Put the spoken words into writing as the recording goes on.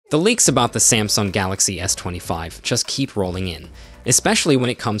The leaks about the Samsung Galaxy S25 just keep rolling in, especially when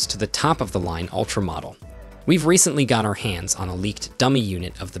it comes to the top-of-the-line Ultra model. We've recently got our hands on a leaked dummy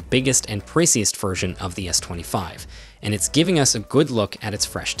unit of the biggest and priciest version of the S25, and it's giving us a good look at its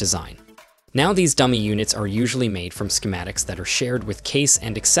fresh design. Now these dummy units are usually made from schematics that are shared with case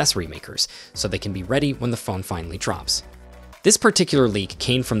and accessory makers, so they can be ready when the phone finally drops. This particular leak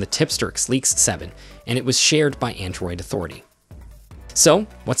came from the tipster Leaks7, and it was shared by Android Authority. So,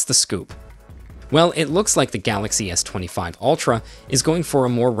 what's the scoop? Well, it looks like the Galaxy S25 Ultra is going for a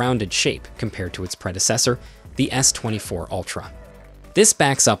more rounded shape compared to its predecessor, the S24 Ultra. This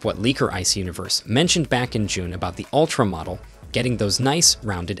backs up what Leaker Ice Universe mentioned back in June about the Ultra model getting those nice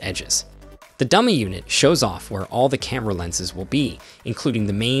rounded edges. The dummy unit shows off where all the camera lenses will be, including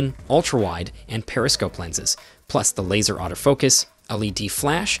the main, ultra-wide, and periscope lenses, plus the laser autofocus, LED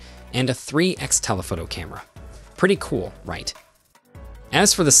flash, and a 3x telephoto camera. Pretty cool, right?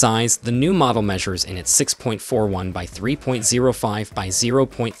 As for the size, the new model measures in at 6.41 by 3.05 by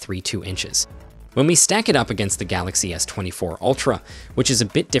 0.32 inches. When we stack it up against the Galaxy S24 Ultra, which is a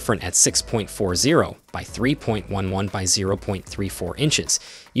bit different at 6.40 by 3.11 by 0.34 inches,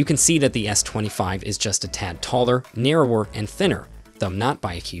 you can see that the S25 is just a tad taller, narrower, and thinner, though not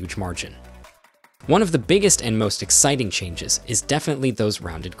by a huge margin. One of the biggest and most exciting changes is definitely those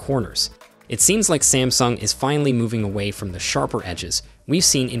rounded corners. It seems like Samsung is finally moving away from the sharper edges we've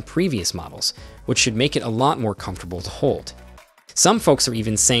seen in previous models, which should make it a lot more comfortable to hold. Some folks are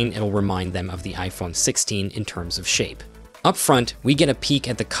even saying it'll remind them of the iPhone 16 in terms of shape. Up front, we get a peek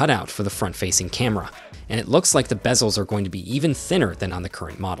at the cutout for the front-facing camera, and it looks like the bezels are going to be even thinner than on the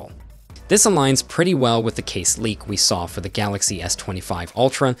current model. This aligns pretty well with the case leak we saw for the Galaxy S25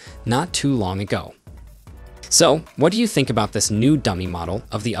 Ultra not too long ago. So, what do you think about this new dummy model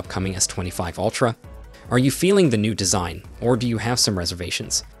of the upcoming S25 Ultra? Are you feeling the new design, or do you have some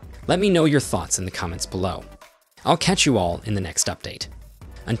reservations? Let me know your thoughts in the comments below. I'll catch you all in the next update.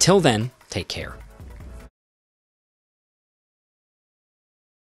 Until then, take care.